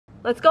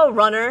Let's go,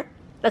 runner.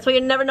 That's why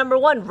you're never number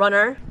one,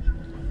 runner.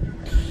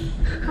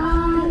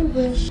 I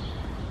wish.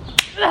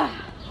 I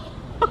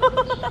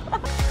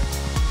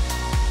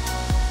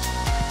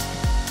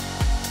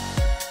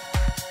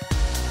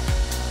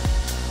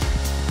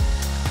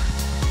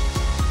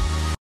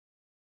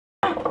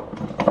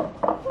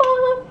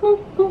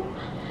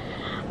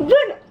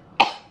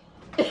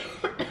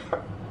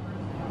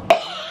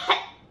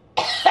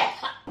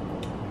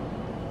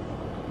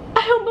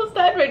almost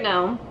died right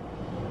now.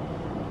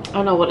 I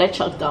don't know what I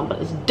chucked on,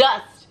 but it's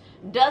dust.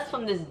 Dust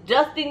from this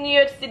dusty New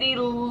York City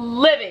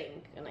living.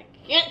 And I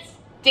can't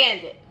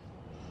stand it.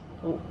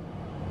 Ooh.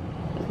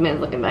 This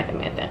man's looking back at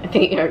me. I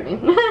think he heard me.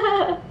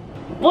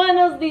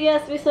 Buenos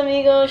dias, mis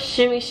amigos.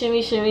 Shimmy,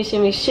 shimmy, shimmy,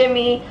 shimmy,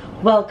 shimmy.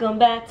 Welcome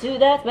back to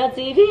That's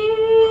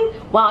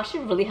BETSYV. Wow, I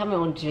should really have my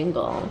own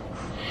jingle.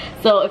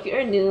 So if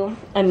you're a new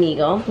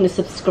amigo, new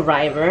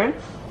subscriber,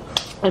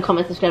 and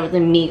comment subscribers,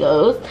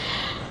 amigos,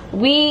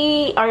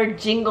 we are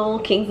jingle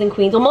kings and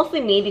queens. Well, mostly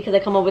me, because I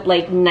come up with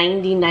like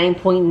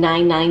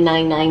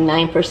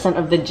 99.99999%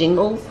 of the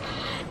jingles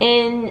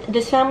in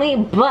this family.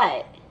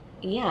 But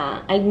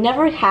yeah, I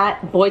never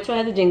had. BOYTOY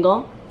has a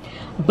jingle,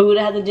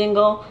 Buddha has a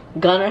jingle,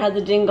 Gunner has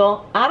a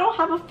jingle. I don't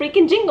have a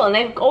freaking jingle, and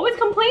I've always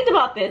complained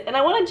about this, and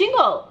I want a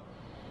jingle.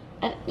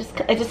 I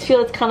just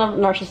feel it's kind of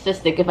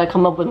narcissistic if I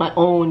come up with my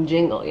own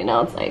jingle, you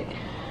know? It's like,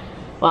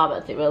 wow,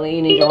 Betsy, really?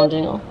 You need your own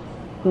jingle?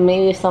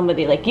 Maybe if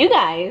somebody like you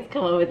guys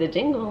come up with a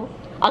jingle.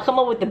 I'll come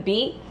up with the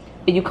beat,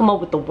 but you come up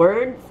with the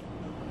words.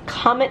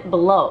 Comment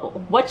below.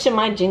 What should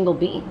my jingle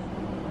be?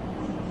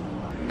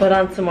 But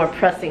on to more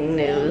pressing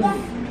news.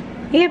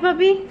 Here,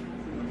 puppy.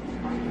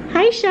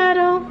 Hi,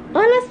 Shadow.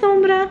 Hola,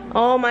 Sombra.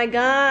 Oh my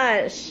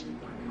gosh.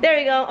 There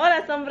we go.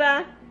 Hola,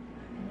 Sombra.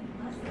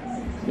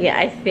 Yeah,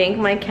 I think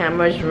my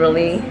camera is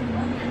really,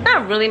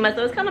 not really messed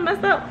up. It's kind of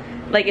messed up.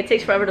 Like, it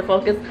takes forever to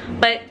focus.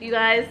 But you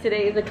guys,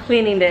 today is a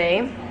cleaning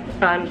day.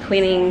 I'm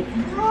cleaning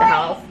the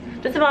house.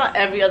 Just about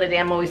every other day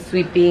I'm always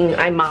sweeping.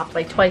 I mop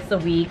like twice a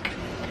week.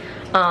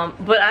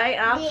 But I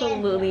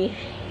absolutely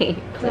hate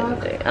cleaning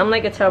day. I'm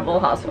like a terrible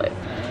housewife.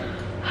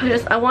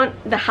 I want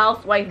the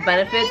housewife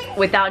benefits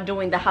without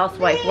doing the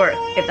housewife work,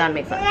 if that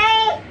makes sense.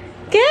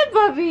 Good,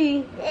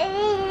 puppy.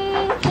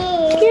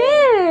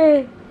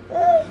 Good.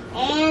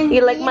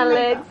 You like my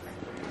legs?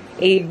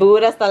 Y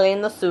Buddha está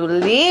leyendo su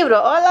libro.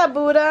 Hola,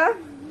 Buddha.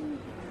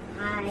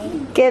 Hi.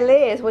 ¿Qué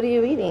lees? What are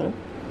you reading?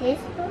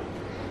 Esto.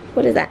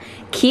 What is that?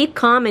 Keep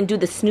calm and do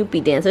the Snoopy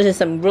dance. Those are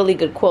some really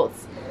good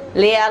quotes.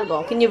 Lee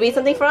algo. Can you read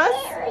something for us?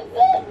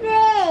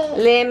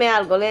 Léeme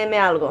algo, léeme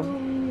algo.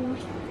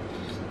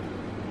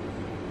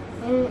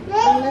 I'm looking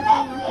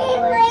at the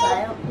words, I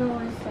don't know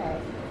what it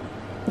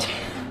says.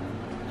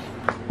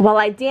 While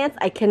I dance,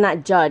 I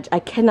cannot judge. I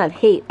cannot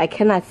hate. I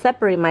cannot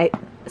separate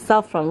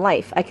myself from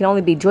life. I can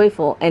only be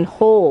joyful and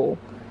whole.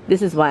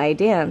 This is why I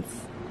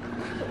dance.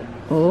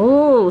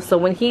 Oh, so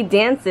when he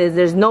dances,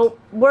 there's no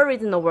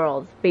worries in the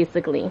world,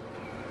 basically.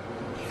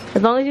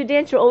 As long as you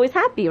dance, you're always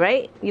happy,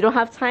 right? You don't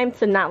have time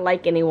to not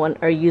like anyone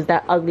or use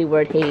that ugly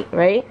word hate,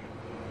 right?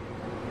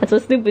 That's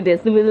what Snoopy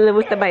did. Snoopy le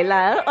gusta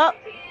bailar. Oh.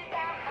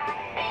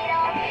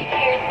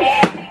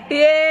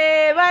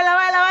 Yeah, baila,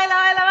 baila, baila,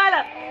 baila,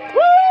 baila.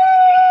 Woo!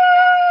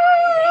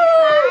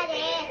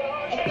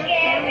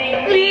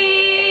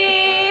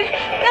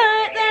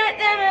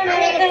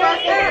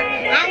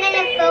 I'm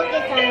gonna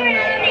focus on my.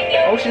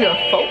 Oh, she's gonna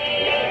focus.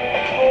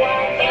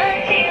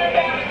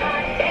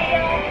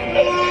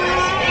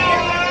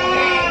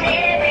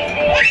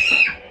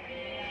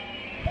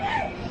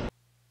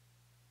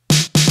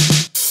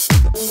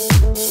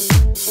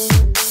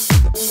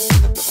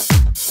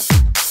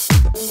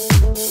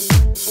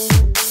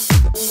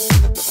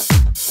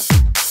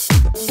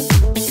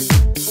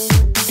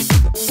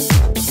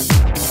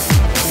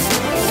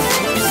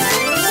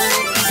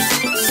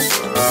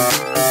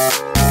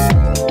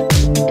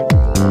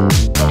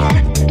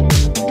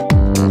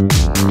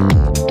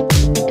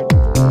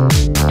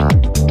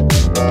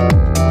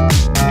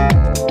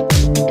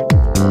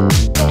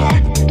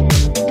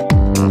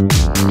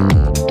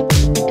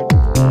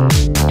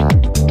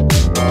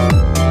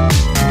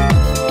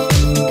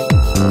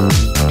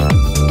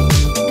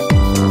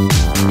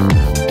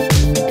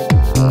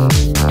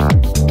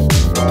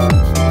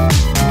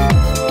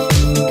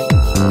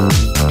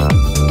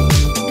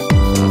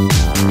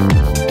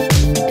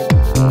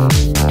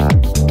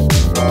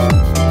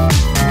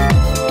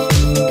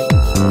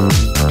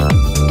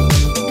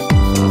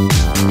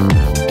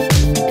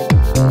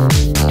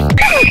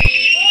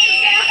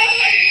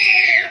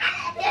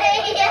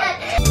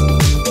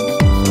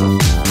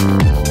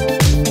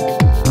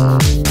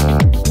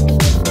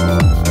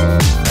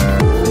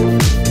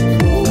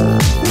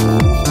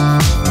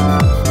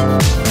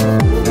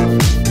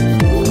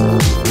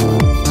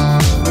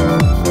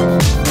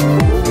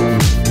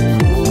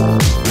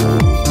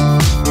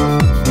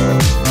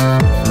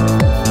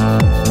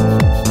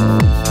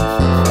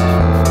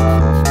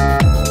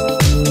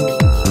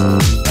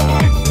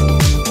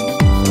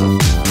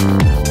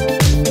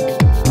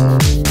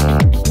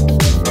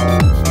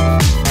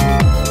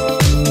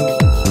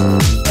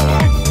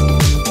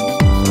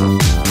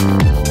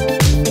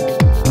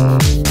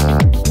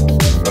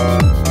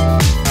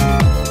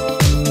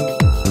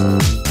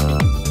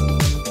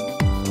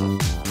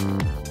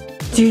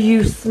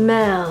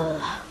 smell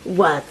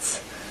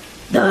what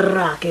The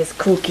Rock is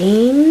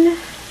cooking?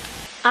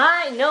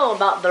 I know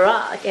about The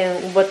Rock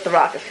and what The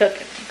Rock is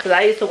cooking because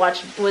I used to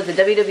watch, was it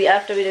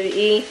WWF,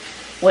 WWE,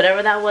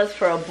 whatever that was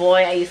for a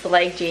boy. I used to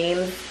like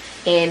James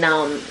in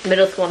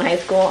middle school and high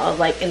school. I was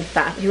like, in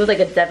fact, he was like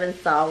a Devin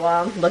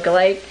Sawa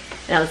lookalike,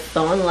 and I was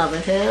so in love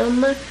with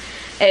him.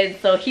 And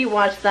so he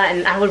watched that,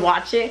 and I would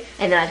watch it,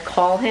 and then I'd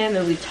call him,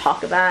 and we'd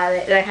talk about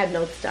it, and I had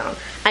notes down.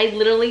 I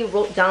literally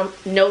wrote down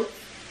notes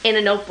in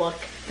a notebook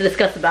to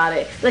discuss about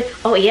it. Like,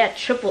 oh yeah,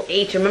 Triple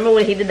H. Remember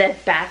when he did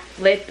that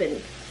backflip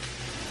and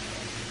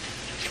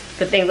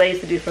the things I used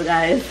to do for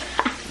guys.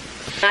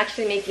 I'm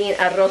actually making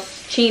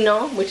arroz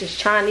chino, which is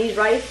Chinese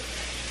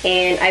rice,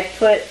 and I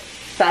put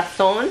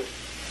sazon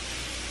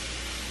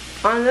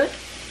on this.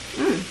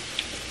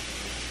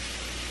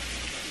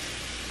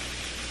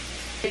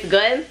 It's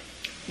good,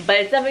 but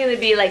it's definitely gonna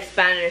be like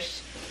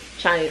Spanish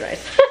Chinese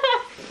rice.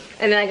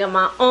 And then I got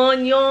my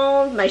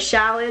onions, my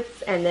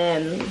shallots, and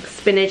then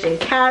spinach and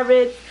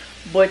carrots.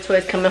 BOYTOY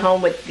is coming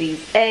home with these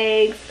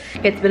eggs.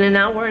 It's been an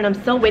hour and I'm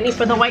still waiting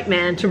for the white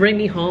man to bring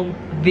me home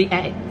the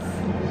eggs.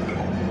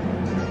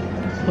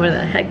 Where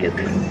the heck is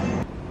he?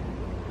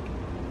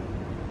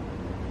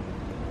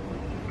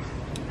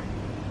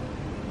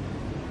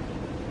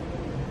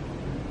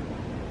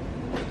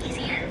 He's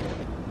here.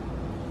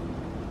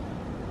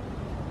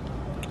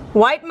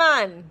 White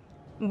man,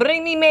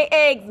 bring me my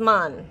eggs,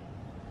 man.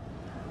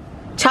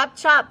 Chop,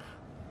 chop.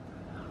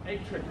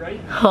 Egg trick,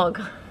 right? Oh,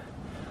 God.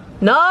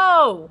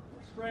 No!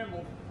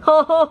 Scrambled.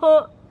 Ho, ho,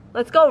 ho.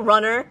 Let's go,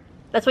 runner.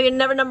 That's why you're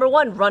never number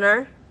one,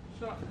 runner.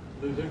 Shut up,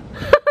 loser.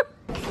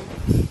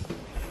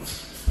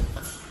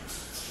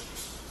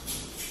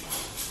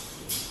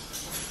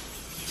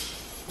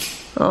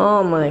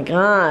 Oh my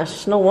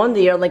gosh. No wonder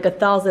you're like in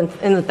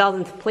the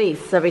 1000th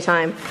place every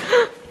time.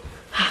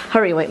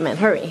 Hurry, white man,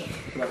 hurry.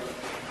 I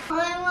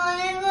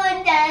want to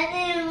go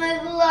dancing in my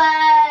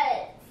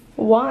class.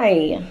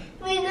 Why?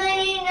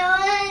 Because you don't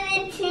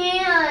have the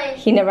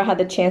chance. He never had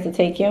the chance to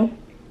take you?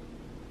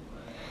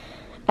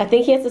 I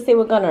think he has to stay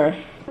with Gunnar.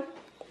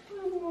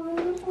 I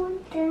want to go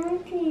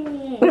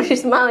dancing.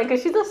 She's smiling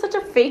because she's such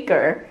a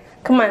faker.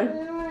 Come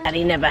on.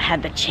 Daddy never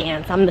had the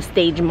chance. I'm the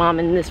stage mom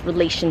in this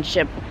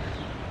relationship,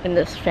 in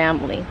this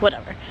family,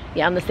 whatever.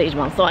 Yeah, I'm the stage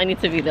mom, so I need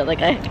to be there.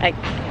 Like I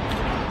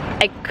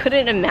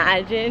couldn't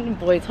imagine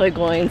BOYTOY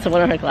going to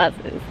one of her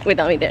classes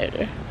without me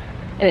there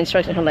and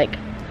instructing her like,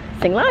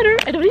 sing louder,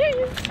 I don't hear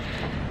you.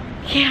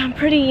 Yeah,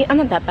 I'm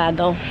not that bad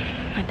though.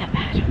 Not that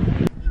bad.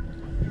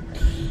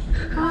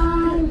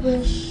 I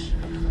wish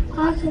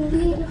I could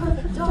be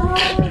her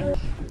daughter.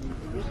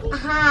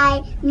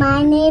 Hi,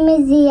 my name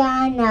is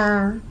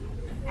Ziana.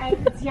 And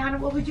Ziana,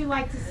 what would you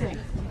like to sing?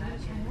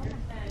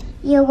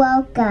 You're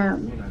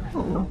welcome.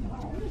 Oh.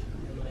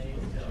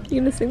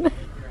 You gonna sing that?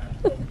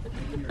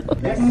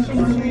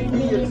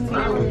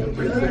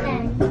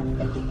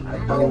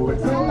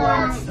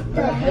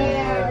 The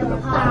hair, the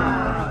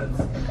pods.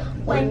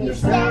 When you're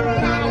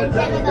staring at a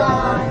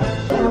demigod,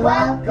 you're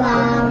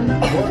welcome.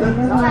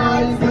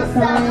 Rise the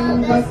sun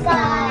in the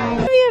sky.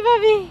 Come here,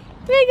 puppy.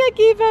 Big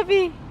cookie,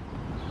 puppy.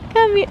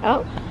 Come here.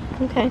 Oh,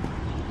 okay.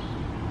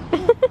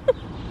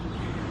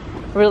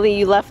 Really,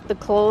 you left the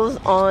clothes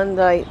on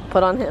that I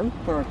put on him?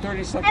 For a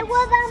 30-second I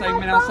was on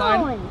segment my outside.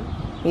 phone.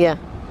 Yeah.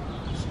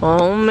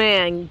 Oh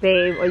man,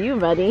 babe, are you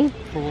ready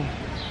Cool.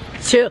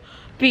 to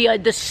be a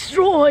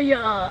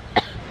destroyer?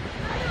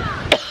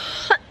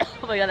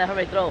 Oh my god, that hurt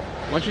my throat.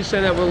 Why don't you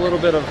say that with a little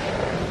bit of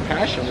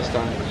passion this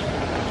time?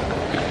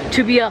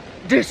 To be a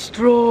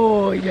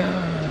destroyer.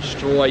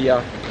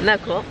 Destroyer. Isn't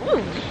that cool?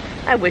 Ooh,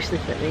 I wish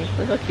this fit me.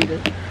 Look how cute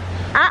it is.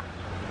 Ah,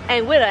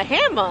 and with a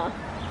hammer.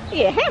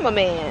 Yeah, hammer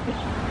man.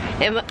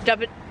 And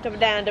drop it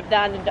down, drop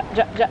down,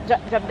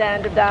 drop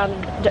down, drop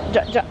down,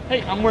 drop.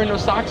 Hey, I'm wearing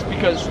those socks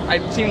because I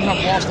seem to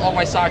have lost all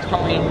my socks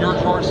probably in your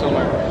drawer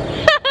somewhere.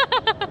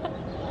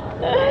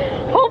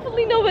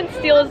 Hopefully no one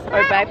steals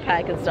our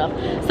backpack and stuff.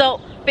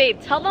 So, babe,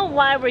 tell them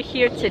why we're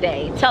here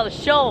today. Show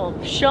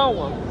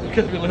them.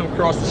 Because we live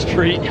across the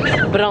street.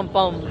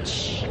 Brum-bum.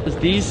 Because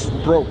these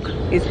broke.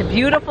 These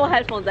beautiful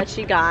headphones that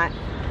she got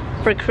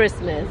for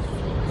Christmas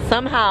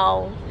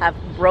somehow have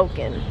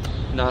broken.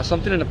 Nah,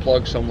 something in the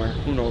plug somewhere.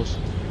 Who knows?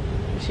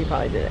 She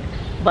probably did it.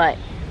 But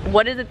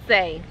what does it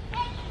say?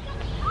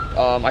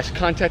 I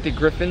contacted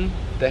Griffin,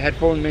 the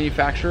headphone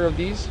manufacturer of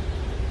these,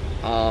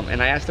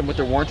 and I asked them what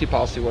their warranty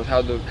policy was.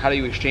 How do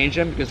you exchange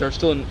them? Because they're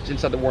still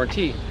inside the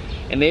warranty.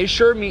 And they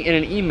assured me in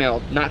an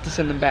email not to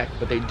send them back,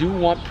 but they do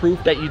want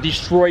proof that you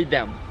destroyed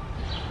them.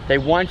 They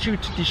want you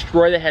to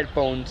destroy the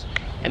headphones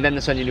and then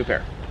to send you a new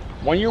pair.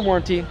 1 year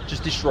warranty,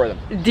 just destroy them.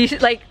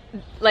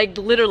 Like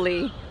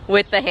literally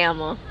with the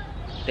hammer.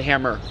 The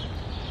hammer.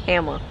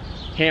 Hammer.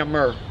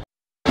 Hammer.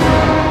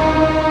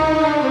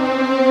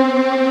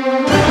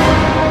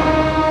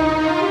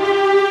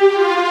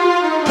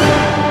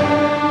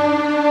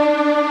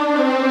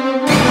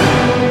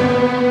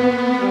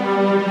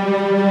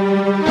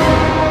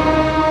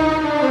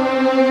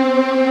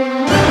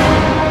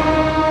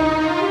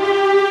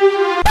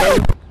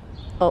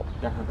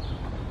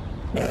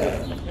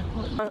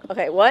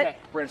 Okay, what? Okay,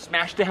 we're gonna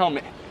smash the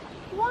helmet.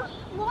 What?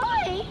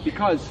 Why?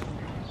 Because,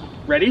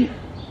 ready?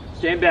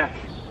 Stand back.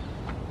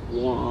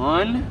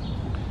 1,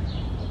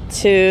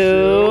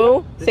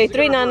 2. This Say is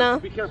 3, gonna hurt. Nana.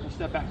 Be careful,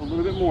 step back a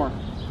little bit more.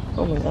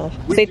 Oh my gosh.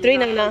 We Say do 3,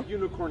 not Nana. like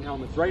unicorn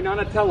helmets, right,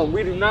 Nana? Tell them,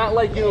 we do not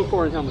like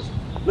unicorn helmets.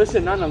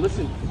 Listen, Nana,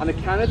 listen. On the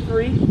count of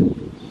 3,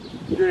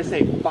 you're gonna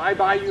say,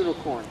 bye-bye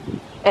unicorn.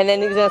 And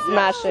then he's gonna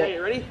smash Say it.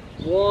 it, ready?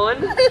 1,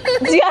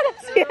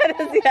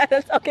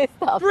 Ziana. Okay,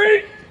 stop.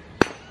 3.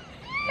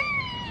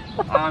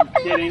 I'm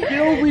kidding. Get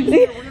over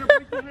here. We're gonna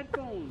break the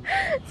headphones.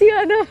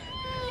 Ziana.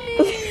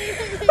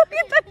 Look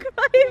at the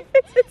crying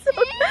face. It's so...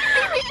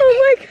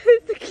 Oh my god,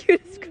 it's the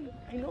cutest.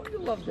 I know you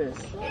love this.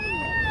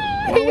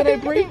 Why would I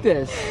break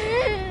this?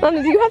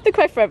 Nana, do you have to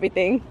cry for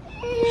everything?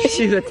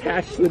 She's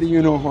attached to the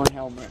unicorn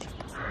helmet.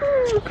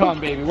 Come on,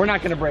 baby. We're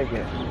not gonna break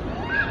it.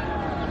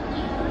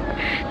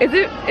 Is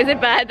it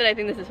bad that I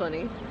think this is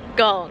funny?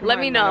 Go, let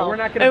me know. We're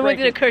not gonna Everyone's break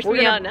gonna it. curse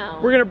me out now.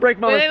 We're gonna break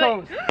Mama's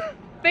toes.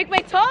 Break my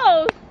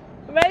toes.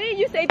 Ready?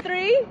 You say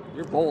 3.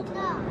 You're bold.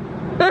 No.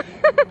 Run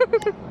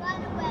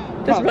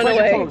away. Just run Your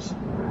away. toes.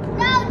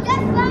 No, just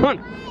run Run.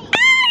 away.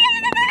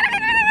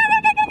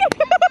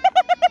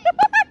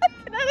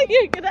 Get out of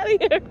here, get out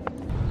of here.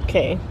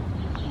 Okay,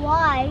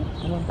 Why?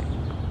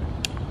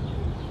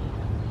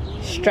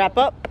 strap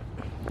up.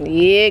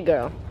 Yeah,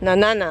 girl.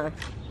 Nah.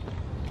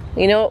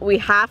 You know, we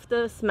have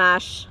to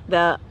smash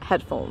the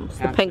headphones,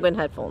 the Have to. penguin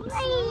headphones.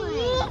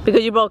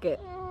 Because you broke it.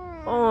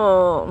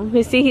 Oh,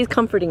 you see, he's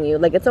comforting you.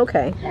 Like, it's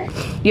okay.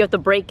 You have to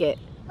break it.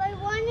 But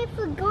what if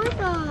we're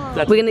gonna?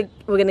 That's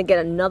We're gonna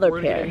get another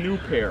We're gonna pair. get a new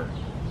pair.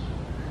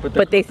 But the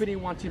But they- company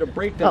wants you to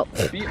break them.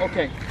 Oh.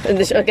 Okay.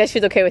 I guess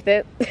she's okay with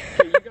it.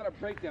 So you gotta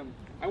break them.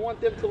 I want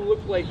them to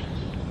look like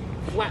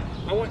flat.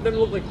 I want them to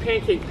look like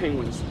pancake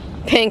penguins.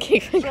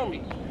 Pancake. Show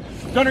me.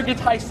 Gunner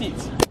gets high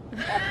seats.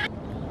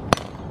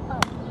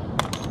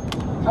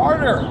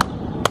 Harder.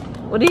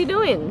 What are you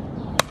doing?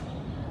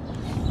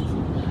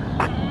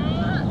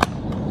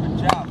 Good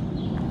job.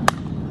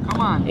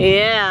 Come on.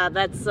 Yeah,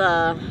 that's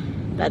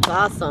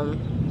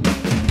awesome.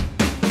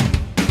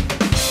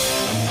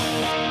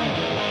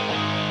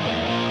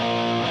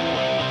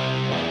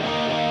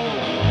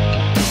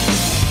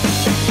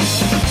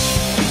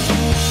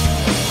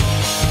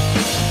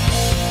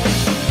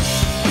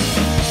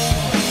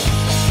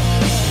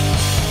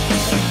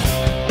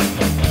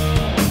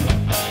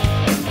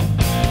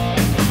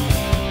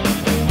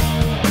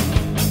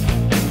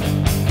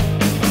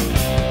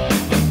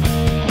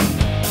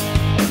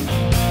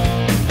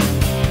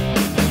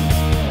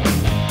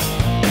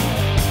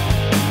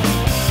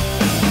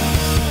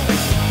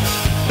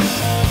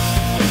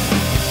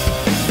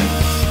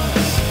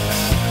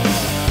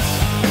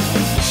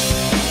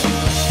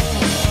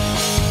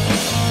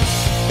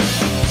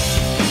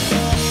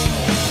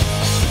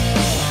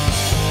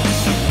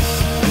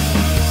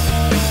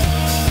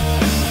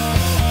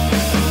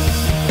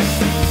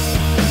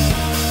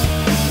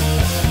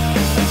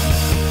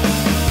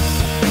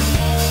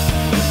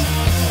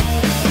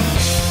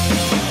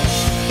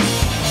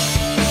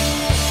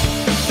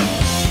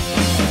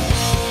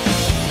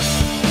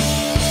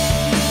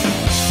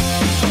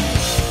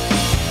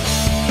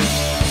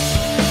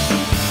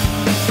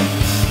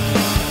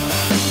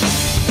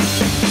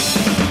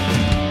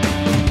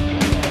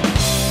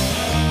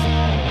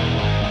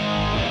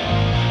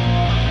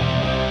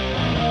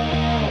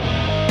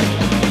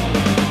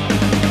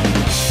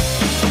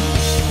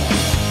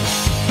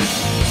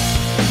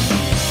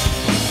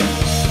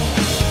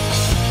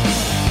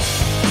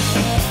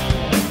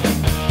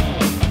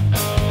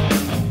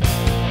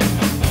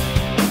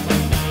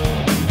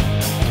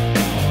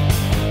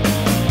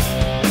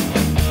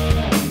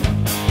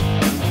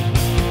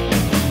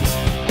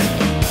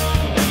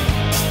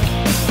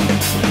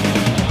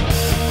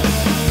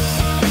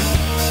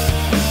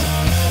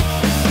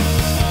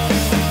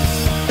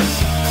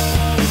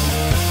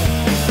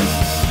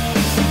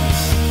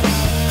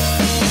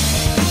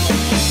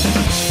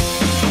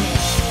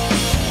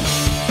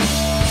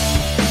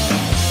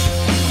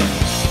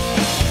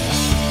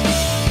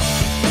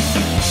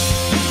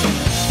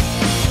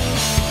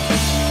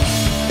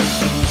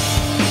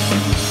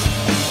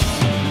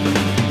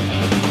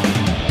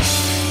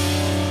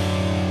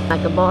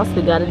 Like a boss,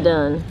 we got it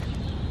done.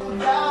 So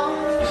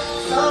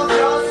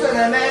close to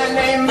the man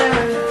named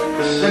Mary,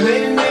 the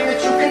maiden name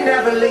that you can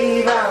never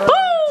leave out.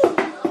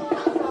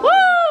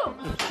 Woo!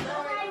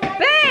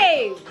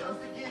 Babe!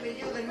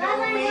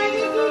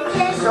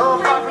 So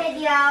far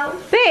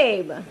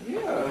Babe!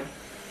 Yeah.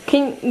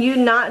 Can you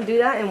not do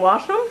that and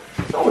wash them?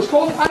 No, it's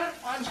cold. I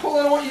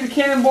don't want you to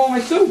cannonball my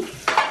soup.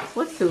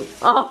 What soup?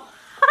 Oh.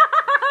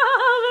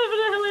 That would have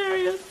been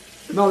hilarious.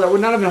 No, that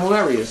would not have been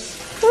hilarious.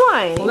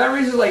 Why?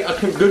 Hilarious is like a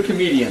good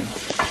comedian.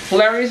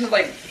 Hilarious is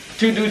like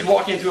two dudes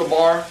walk into a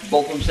bar,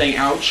 both of them saying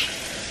ouch.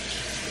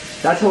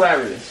 That's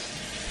hilarious.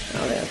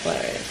 Oh, that's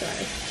hilarious.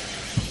 Sorry.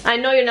 I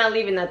know you're not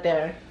leaving that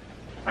there.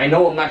 I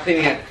know I'm not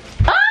cleaning it.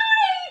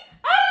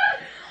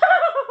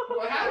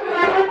 What happened?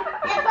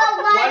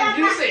 Why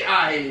did you say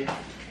aye?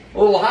 A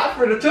little hot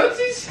for the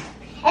Tootsies?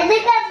 And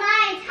look at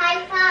mine,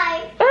 high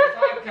five.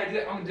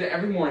 it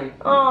every morning.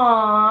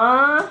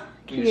 Aww.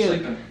 When you're Cute.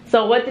 sleeping.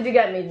 So what did you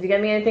get me? Did you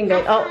get me anything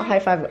good? Oh, high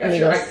five,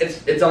 amigos.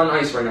 It's on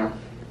ice right now.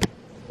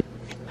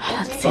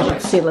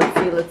 Let's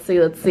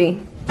see.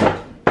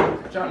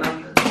 Watch out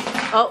now.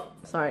 Oh,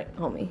 sorry,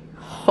 homie.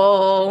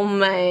 Oh,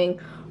 man.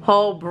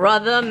 Oh,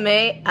 brother,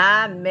 may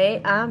I.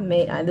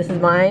 This is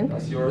mine.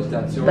 That's yours.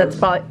 That's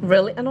probably,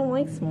 really? I don't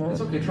like small.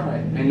 It's okay, try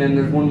it. And then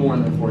there's one more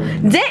in there for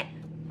you. Damn!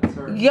 That's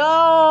hers.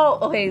 Yo!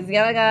 Okay,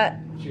 Ziana got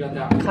She got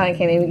that one. cotton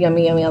candy.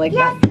 Yummy, I like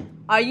that.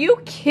 Are you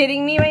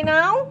kidding me right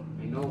now?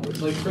 I know,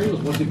 it's like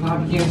Pringles. Once you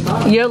pop, you can't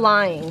stop. You're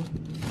lying.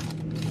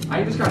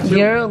 I just got 2.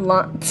 You're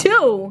lying.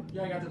 2?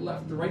 Yeah, I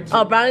got the right 2.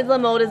 Oh, brownies la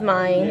mode is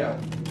mine. Yeah.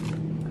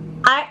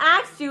 I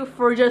asked you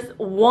for just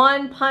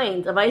 1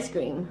 pint of ice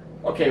cream.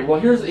 Okay, well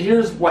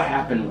here's what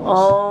happened was.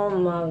 Oh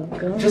my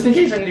god. Just in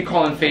case I need to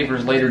call in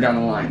favors later down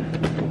the line.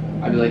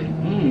 I'd be like,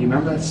 you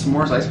remember that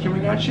s'mores ice cream we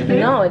got you?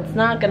 No, it's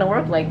not gonna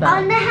work like that.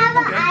 I'm gonna have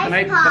an ice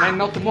Then I pop.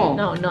 melt them all.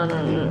 No.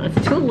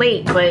 It's too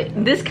late, but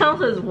this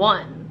counts as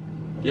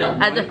 1. Yeah.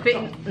 As a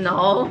fit.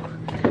 No.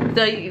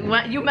 So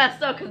you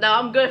messed up because now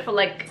I'm good for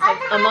like I'm a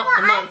gonna have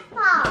an month. ice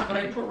pop. But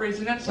I put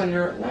raisinets on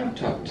your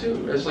laptop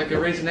too. There's like a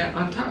raisinette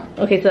on top.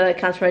 Okay, so that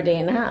counts for a day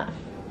and a half.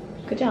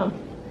 Good job.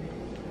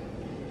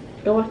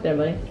 Go work there,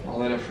 buddy. All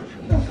that effort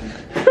for nothing.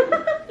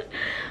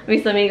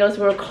 Mis amigos,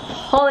 we're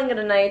calling it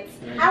a night.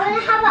 I'm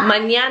gonna have an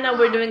Mañana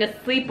we're doing a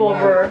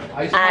sleepover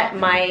at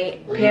my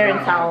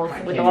parents' house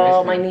with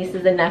all my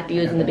nieces and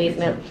nephews in the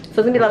basement. So it's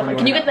gonna be a lot of fun.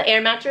 Can you get the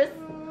air mattress?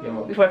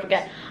 Before I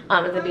forget. It's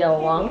gonna be a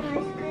long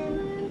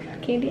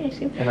candy ice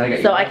cream.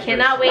 So I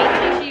cannot wait.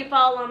 Make sure you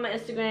follow on my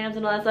Instagrams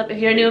and all that stuff. If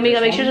you're a new amigo,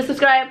 make sure to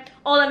subscribe.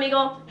 Hola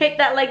amigo, hit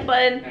that like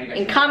button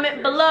and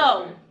comment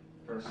below.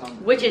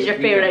 Which is your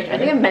favorite ice cream? I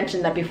think I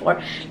mentioned that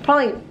before.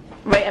 Probably,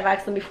 right? I've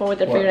asked them before what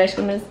their favorite ice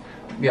cream is.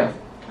 Yeah,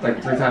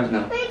 like 3 times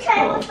now. Let me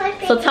try what's my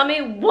favorite. So tell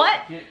me, what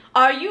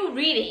are you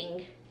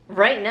reading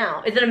right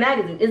now? Is it a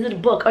magazine? Is it a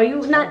book? Are you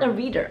not a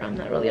reader? I'm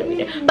not really a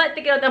reader. But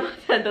te quiero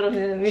demasiado,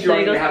 mis She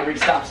already amigos. knew how to read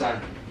stop sign.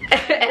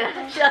 And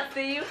I shall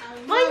see you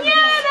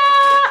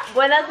mañana.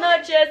 Buenas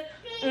noches.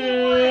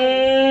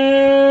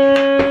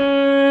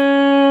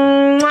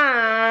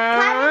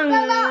 Comment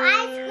below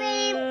ice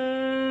cream.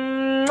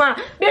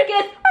 Beer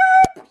kiss.